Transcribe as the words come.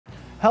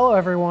Hello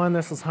everyone,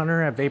 this is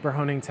Hunter at Vapor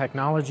Honing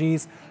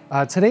Technologies.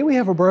 Today we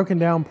have a broken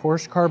down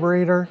Porsche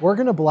carburetor. We're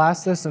gonna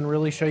blast this and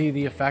really show you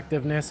the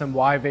effectiveness and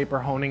why vapor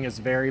honing is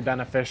very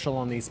beneficial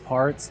on these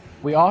parts.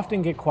 We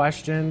often get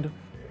questioned,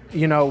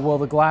 will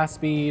the glass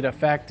bead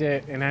affect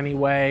it in any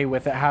way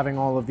with it having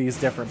all of these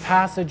different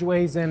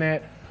passageways in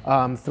it,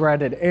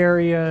 threaded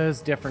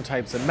areas, different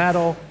types of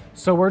metal.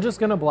 So we're just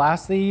gonna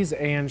blast these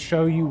and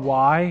show you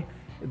why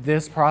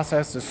this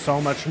process is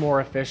so much more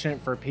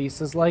efficient for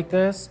pieces like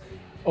this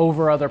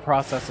over other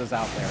processes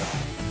out there.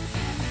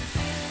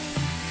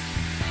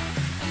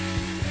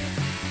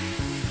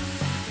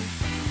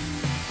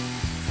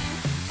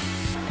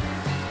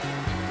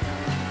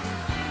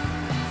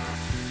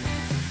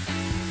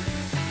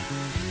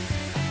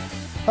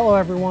 Hello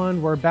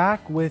everyone, we're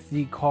back with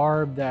the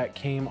carb that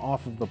came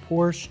off of the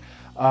Porsche.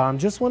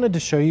 Just wanted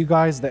to show you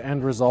guys the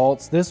end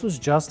results. This was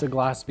just a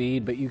glass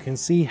bead, but you can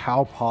see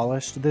how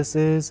polished this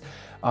is.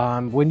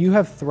 When you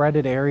have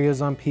threaded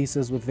areas on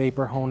pieces with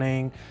vapor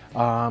honing,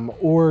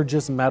 or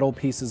just metal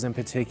pieces in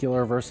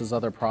particular versus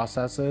other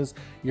processes,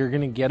 you're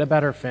gonna get a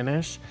better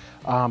finish,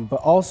 but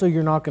also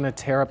you're not gonna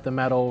tear up the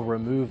metal,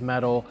 remove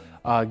metal,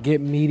 get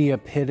media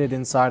pitted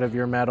inside of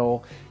your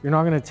metal. You're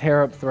not gonna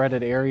tear up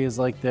threaded areas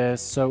like this.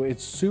 So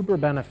it's super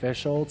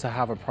beneficial to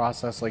have a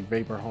process like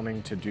vapor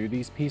honing to do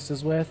these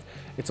pieces with.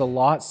 It's a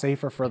lot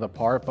safer for the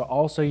part, but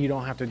also you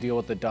don't have to deal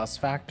with the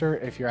dust factor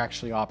if you're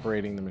actually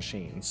operating the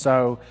machine.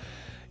 So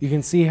you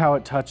can see how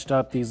it touched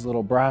up these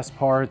little brass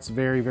parts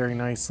very, very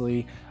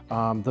nicely.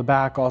 The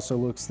back also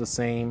looks the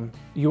same.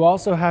 You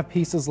also have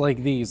pieces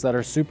like these that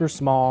are super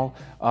small,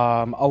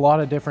 a lot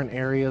of different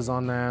areas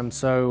on them.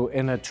 So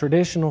in a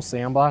traditional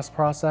sandblast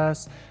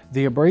process,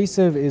 the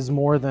abrasive is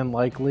more than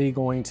likely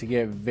going to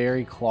get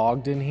very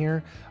clogged in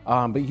here,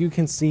 but you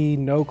can see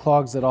no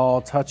clogs at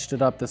all, touched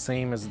it up the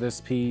same as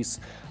this piece,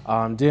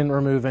 didn't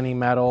remove any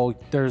metal.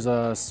 There's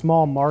a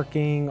small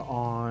marking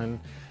on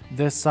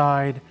this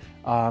side.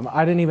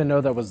 I didn't even know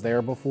that was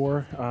there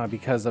before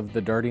because of the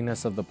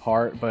dirtiness of the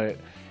part, but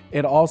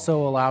it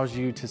also allows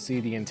you to see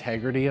the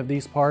integrity of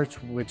these parts,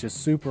 which is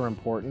super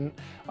important.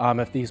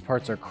 If these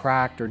parts are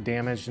cracked or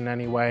damaged in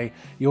any way,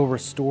 you'll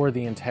restore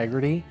the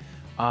integrity.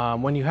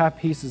 When you have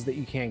pieces that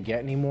you can't get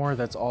anymore,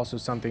 that's also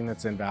something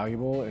that's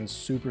invaluable and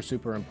super,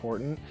 super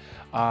important.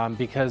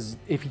 Because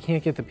if you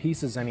can't get the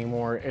pieces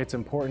anymore, it's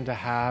important to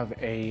have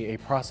a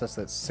process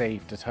that's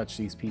safe to touch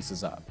these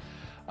pieces up.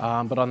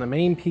 But on the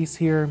main piece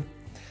here,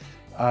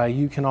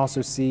 you can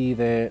also see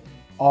that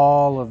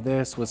all of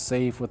this was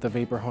safe with the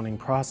vapor honing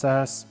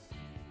process.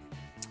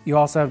 You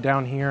also have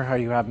down here how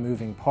you have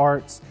moving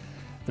parts.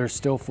 They're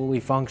still fully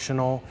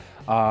functional.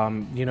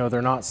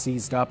 They're not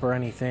seized up or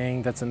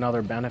anything. That's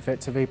another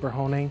benefit to vapor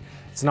honing.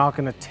 It's not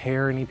gonna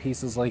tear any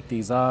pieces like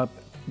these up.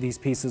 These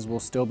pieces will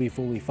still be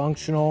fully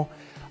functional.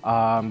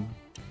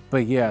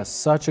 But yeah,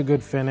 such a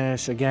good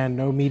finish. Again,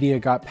 no media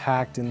got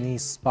packed in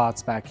these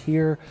spots back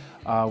here,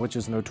 which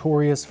is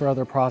notorious for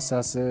other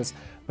processes.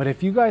 But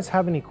if you guys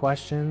have any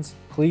questions,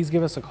 please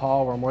give us a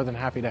call. We're more than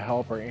happy to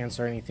help or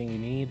answer anything you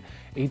need.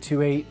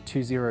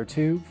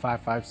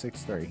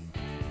 828-202-5563.